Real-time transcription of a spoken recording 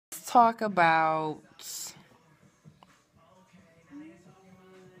talk about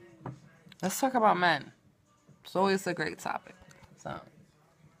men. It's always a great topic. So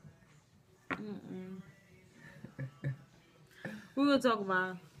We're gonna talk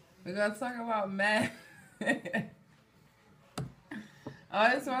about. We're gonna talk about men. Oh,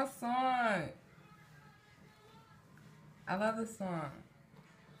 it's my song. I love this song.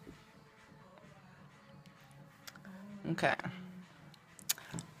 Okay.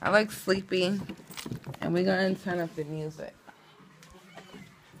 I like Sleepy. And we're gonna turn up the music.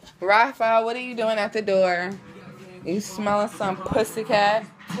 Raphael, what are you doing at the door? You smelling some pussycat?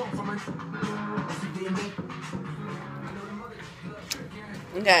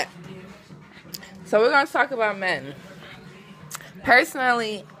 Okay. So we're gonna talk about men.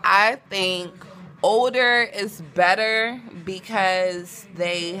 Personally, I think older is better because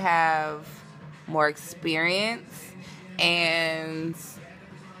they have more experience, and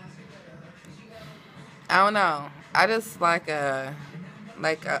I don't know. I just like a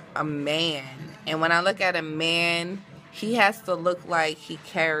man. And when I look at a man, he has to look like he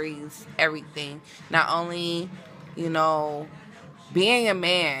carries everything. Not only, being a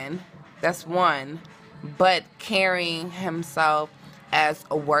man, that's one, but carrying himself as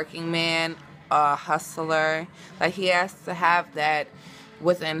a working man, a hustler. Like, he has to have that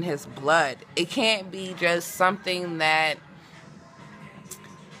within his blood. It can't be just something that,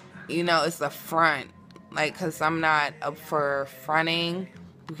 it's a front. Like, because I'm not up for fronting,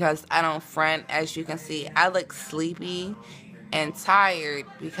 because I don't front. As you can see, I look sleepy and tired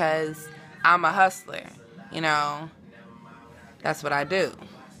because I'm a hustler. That's what I do.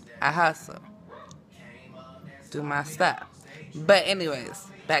 I hustle. Do my stuff. But anyways,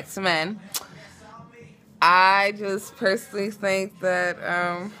 back to men. I just personally think that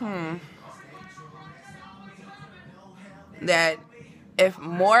that if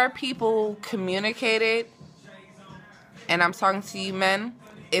more people communicated, and I'm talking to you men,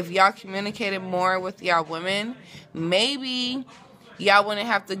 if y'all communicated more with y'all women, maybe y'all wouldn't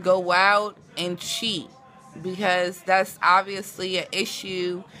have to go out and cheat, because that's obviously an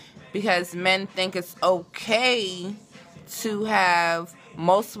issue, because men think it's okay to have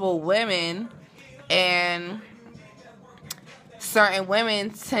multiple women, and certain women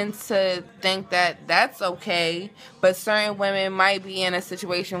tend to think that that's okay, but certain women might be in a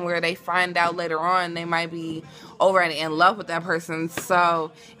situation where they find out later on they might be already in love with that person,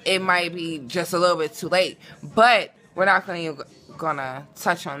 so it might be just a little bit too late. But we're not gonna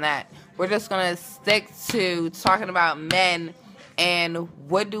touch on that. We're just gonna stick to talking about men and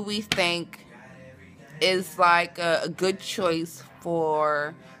what do we think is like a good choice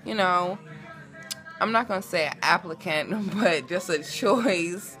for, I'm not going to say an applicant, but just a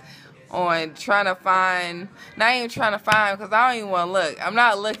choice on trying to find, not even trying to find, because I don't even want to look. I'm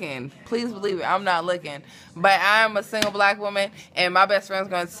not looking. Please believe it, I'm not looking. But I'm a single black woman, and my best friend's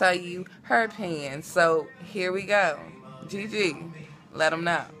going to tell you her opinion. So here we go. GG. Let them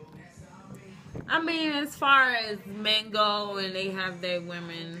know. I mean, as far as men go and they have their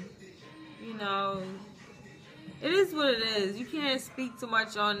women, it is what it is. You can't speak too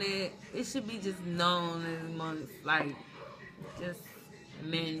much on it. It should be just known as amongst, like, just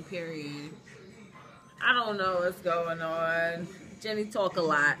men, period. I don't know what's going on. Jenny talk a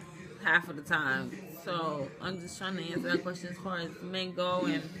lot, half of the time. So, I'm just trying to answer that question as far as men go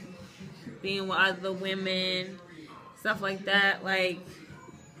and being with other women, stuff like that. Like,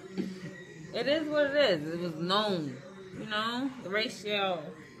 it is what it is. It was known, the ratio.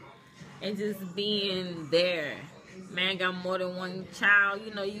 And just being there. Man got more than one child,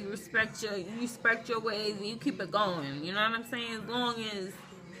 you respect your ways and you keep it going. You know what I'm saying? As long as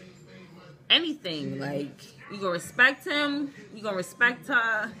anything, like, you gonna respect him, you gonna respect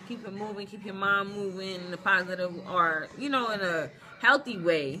her, keep it moving, keep your mind moving in a positive or, in a healthy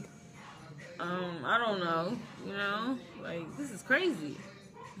way. I don't know, like, this is crazy.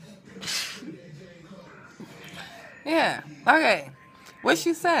 Yeah, okay. What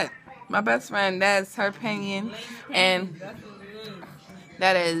she said. My best friend, that's her opinion, and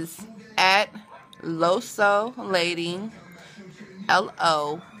that is at LosoLady,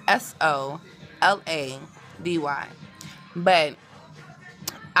 LoSoLady. But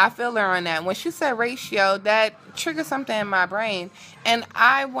I feel her on that. When she said ratio, that triggered something in my brain, and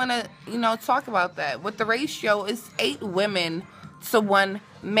I want to, talk about that. With the ratio, is 8 women to 1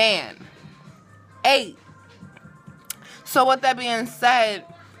 man. 8. So with that being said,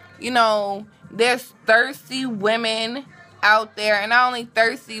 there's thirsty women out there, and not only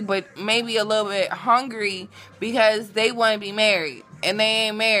thirsty, but maybe a little bit hungry because they want to be married, and they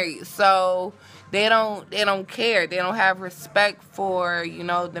ain't married. So They don't care. They don't have respect for, you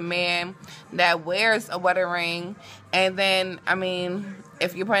know, the man that wears a wedding ring. And then, I mean,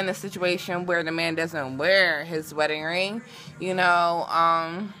 if you're put in a situation where the man doesn't wear his wedding ring, you know,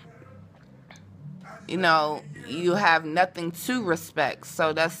 you have nothing to respect.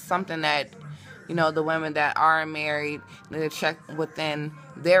 So that's something that, you know, the women that are married need to check within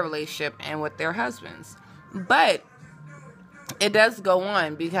their relationship and with their husbands. But it does go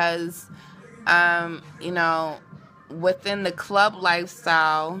on because, you know, within the club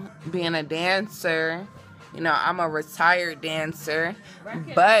lifestyle, being a dancer, you know, I'm a retired dancer,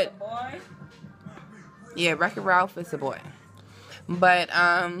 but yeah, Wreck-It Ralph is a boy. But,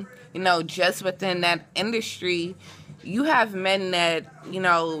 you know, just within that industry, you have men that, you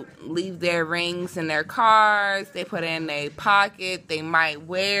know, leave their rings in their cars, they put it in their pocket, they might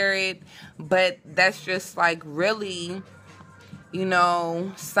wear it, but that's just like really, you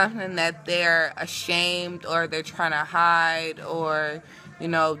know, something that they're ashamed or they're trying to hide, or, you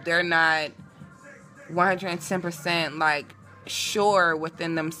know, they're not 110% like sure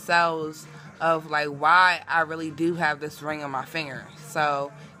within themselves of like why I really do have this ring on my finger.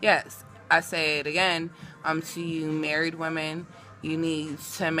 So yes, I say it again, to you married women, you need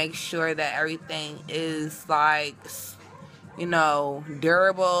to make sure that everything is like, you know,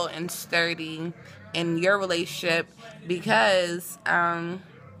 durable and sturdy in your relationship, because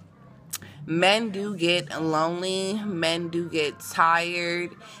men do get lonely, men do get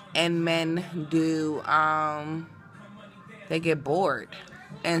tired, and men do they get bored.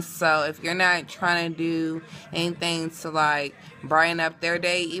 And so if you're not trying to do anything to like brighten up their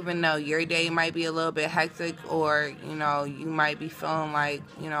day, even though your day might be a little bit hectic, or, you know, you might be feeling like,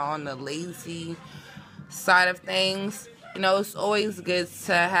 you know, on the lazy side of things, you know, it's always good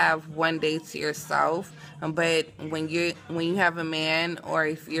to have one day to yourself. But when you have a man, or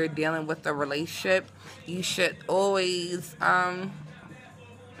if you're dealing with a relationship, you should always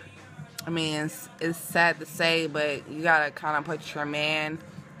I mean, it's sad to say, but you gotta kind of put your man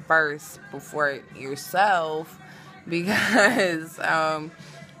first before yourself, because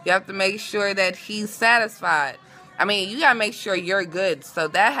you have to make sure that he's satisfied. I mean, you gotta make sure you're good, so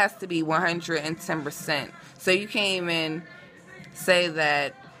that has to be 110%. So you can't even say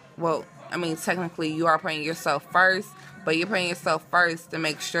that, well, I mean, technically you are putting yourself first, but you're putting yourself first to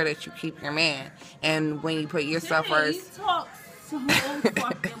make sure that you keep your man. And when you put yourself first... You talk so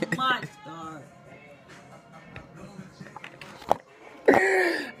fucking much, dog.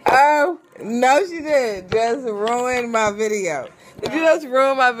 Oh, no she did. Just ruined my video. Did you just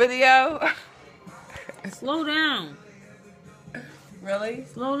ruin my video? Slow down. Really?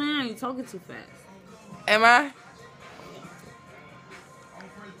 Slow down. You're talking too fast. Am I?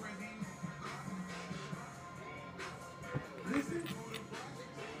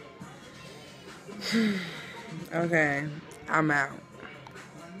 Okay, I'm out.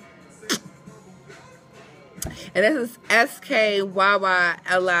 And this is SKYYLI,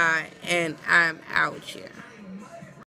 and I'm out here.